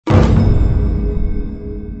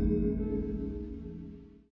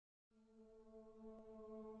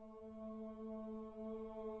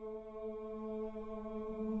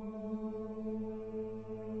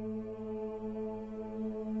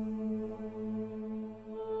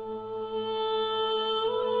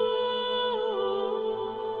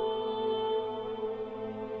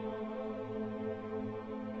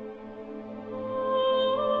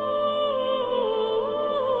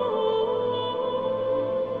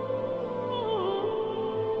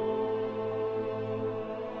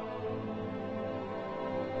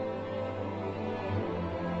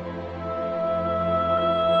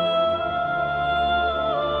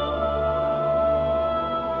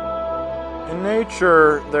In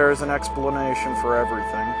nature, there's an explanation for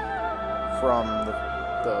everything, from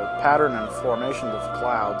the pattern and formation of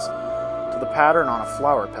clouds to the pattern on a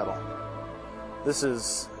flower petal. This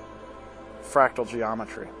is fractal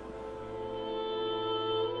geometry.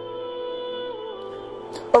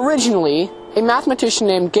 Originally, a mathematician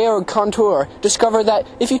named Georg Cantor discovered that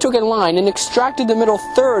if you took a line and extracted the middle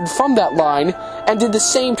third from that line, and did the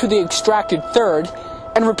same to the extracted third,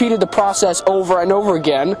 and repeated the process over and over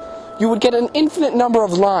again, you would get an infinite number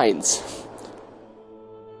of lines.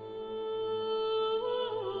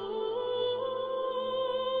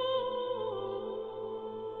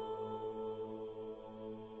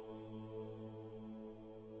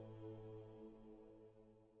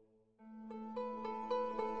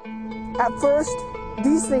 At first,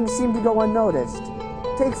 these things seem to go unnoticed.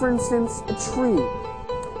 Take, for instance, a tree,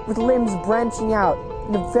 with limbs branching out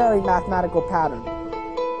in a very mathematical pattern.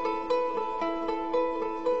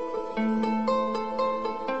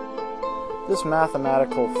 This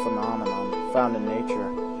mathematical phenomenon found in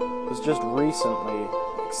nature was just recently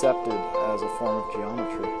accepted as a form of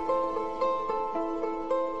geometry.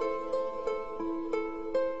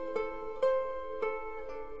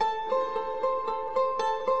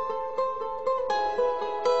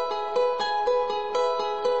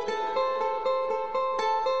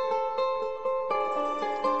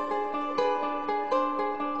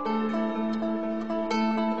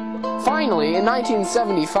 Finally, in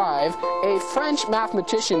 1975, a French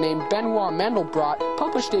mathematician named Benoit Mandelbrot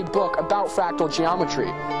published a book about fractal geometry.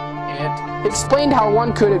 It explained how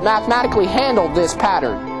one could mathematically handle this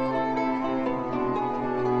pattern.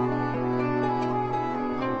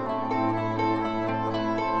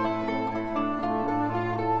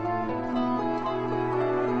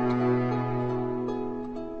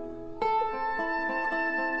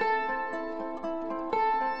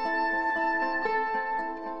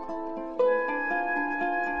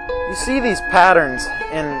 You see these patterns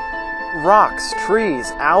in rocks, trees,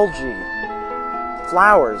 algae,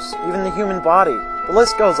 flowers, even the human body. The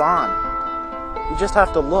list goes on. You just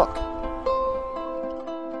have to look.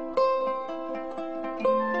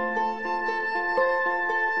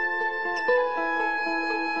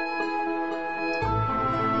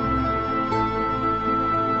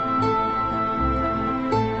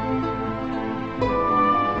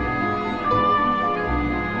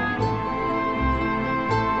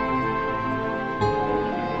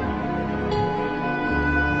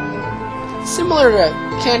 Similar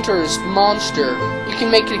to Cantor's monster, you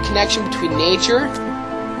can make a connection between nature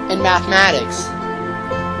and mathematics.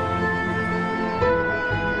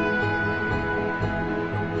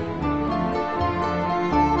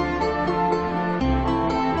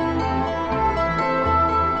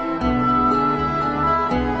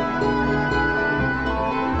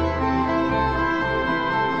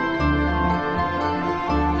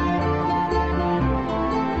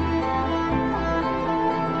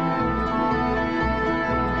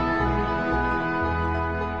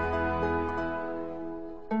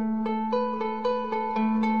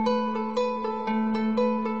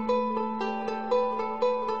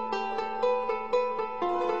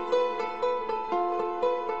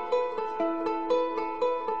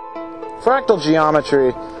 Fractal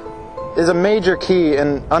geometry is a major key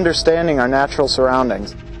in understanding our natural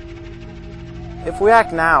surroundings. If we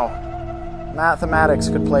act now, mathematics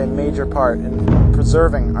could play a major part in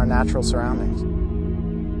preserving our natural surroundings.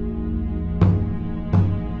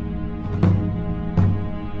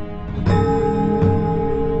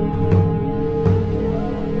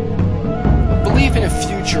 Believe in a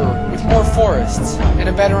future with more forests and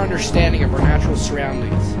a better understanding of our natural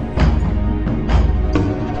surroundings.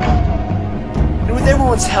 And with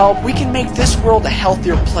everyone's help, we can make this world a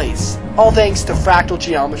healthier place, all thanks to fractal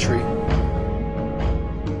geometry.